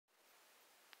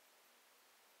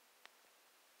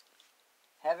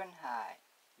Heaven High.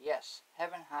 Yes,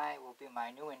 Heaven High will be my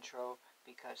new intro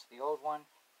because the old one,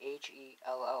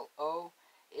 Hello,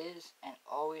 is and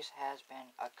always has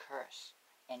been a curse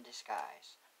in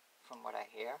disguise, from what I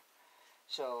hear.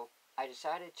 So I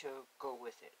decided to go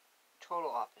with it.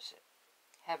 Total opposite.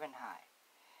 Heaven High.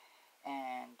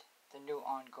 And the new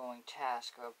ongoing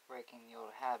task of breaking the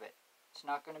old habit. It's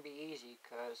not going to be easy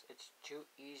because it's too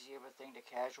easy of a thing to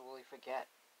casually forget.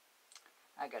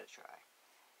 I gotta try.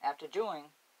 After doing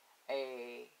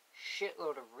a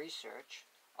shitload of research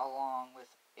along with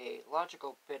a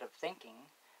logical bit of thinking,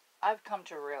 I've come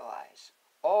to realize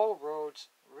all roads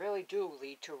really do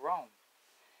lead to Rome.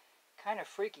 Kind of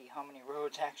freaky how many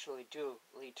roads actually do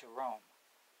lead to Rome.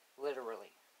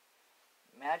 Literally.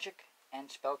 Magic and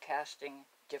spellcasting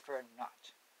differ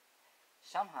not.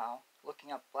 Somehow,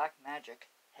 looking up black magic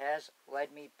has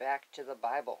led me back to the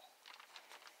Bible.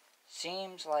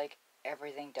 Seems like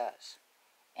everything does.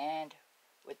 And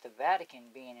with the Vatican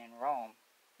being in Rome,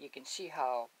 you can see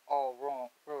how all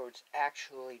roads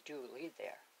actually do lead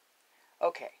there.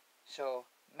 Okay, so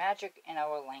magic in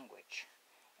our language,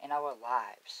 in our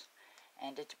lives,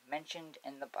 and it's mentioned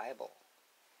in the Bible.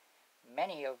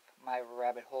 Many of my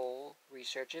rabbit hole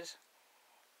researches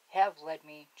have led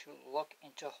me to look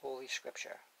into Holy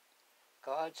Scripture,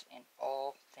 God's in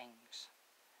all things.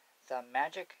 The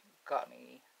magic got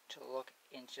me to look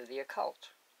into the occult.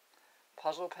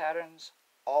 Puzzle patterns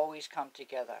always come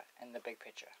together in the big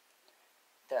picture.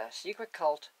 The secret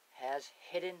cult has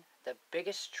hidden the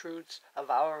biggest truths of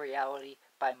our reality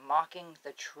by mocking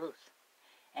the truth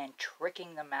and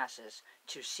tricking the masses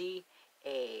to see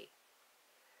a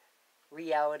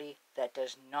reality that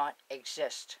does not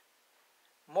exist.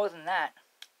 More than that,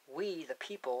 we, the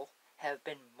people, have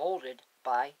been molded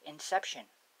by inception.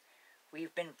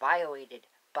 We've been violated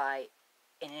by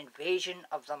an invasion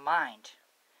of the mind.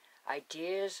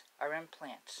 Ideas are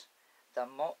implanted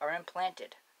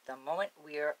the moment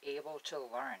we are able to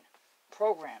learn.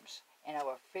 Programs in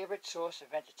our favorite source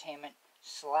of entertainment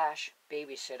 /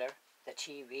 babysitter, the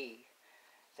TV,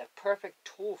 the perfect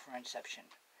tool for inception.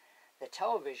 The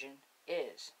television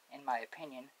is, in my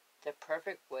opinion, the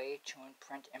perfect way to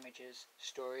imprint images,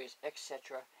 stories,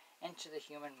 etc. into the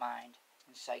human mind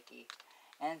and psyche,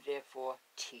 and therefore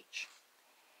teach.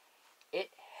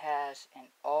 It has and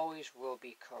always will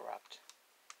be corrupt,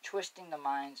 twisting the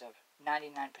minds of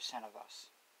 99% of us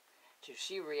to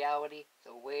see reality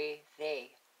the way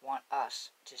they want us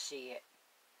to see it,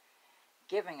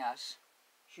 giving us,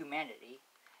 humanity,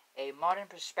 a modern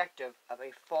perspective of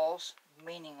a false,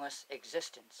 meaningless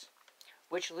existence,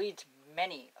 which leads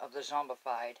many of the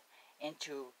zombified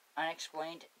into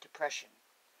unexplained depression.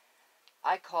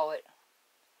 I call it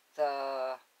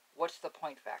the what's the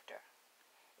point factor.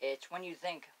 It's when you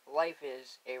think life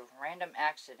is a random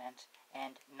accident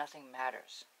and nothing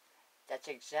matters. That's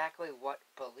exactly what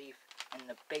belief in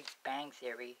the Big Bang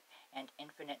Theory and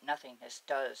infinite nothingness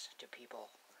does to people.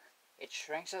 It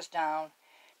shrinks us down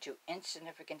to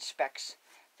insignificant specks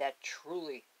that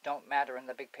truly don't matter in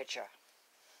the big picture.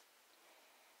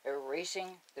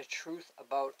 Erasing the truth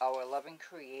about our loving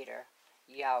Creator,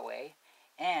 Yahweh,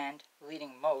 and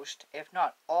leading most, if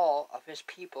not all, of His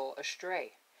people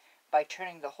astray by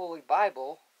turning the Holy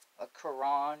Bible, a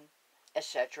Quran,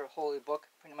 etc., holy book,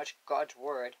 pretty much God's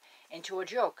Word, into a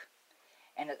joke.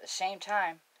 And at the same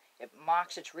time, it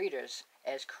mocks its readers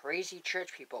as crazy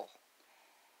church people.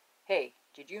 Hey,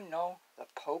 did you know the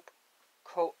Pope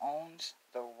co-owns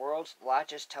the world's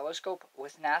largest telescope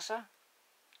with NASA?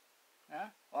 Huh?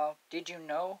 Well, did you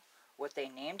know what they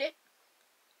named it?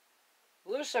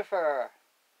 Lucifer.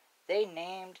 They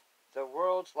named the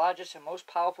world's largest and most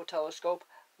powerful telescope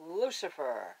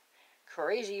Lucifer.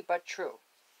 Crazy but true.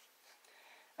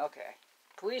 Okay,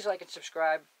 please like and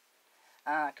subscribe,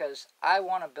 because I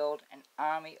want to build an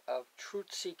army of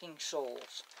truth-seeking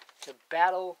souls to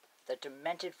battle the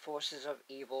demented forces of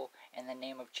evil in the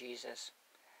name of Jesus,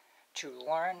 to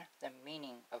learn the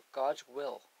meaning of God's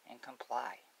will and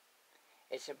comply.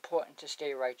 It's important to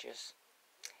stay righteous.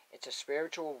 It's a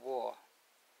spiritual war.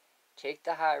 Take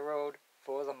the high road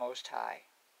for the Most High.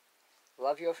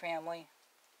 Love your family.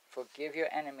 Forgive your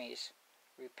enemies.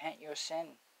 Repent your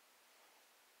sin.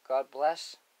 God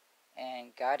bless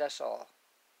and guide us all.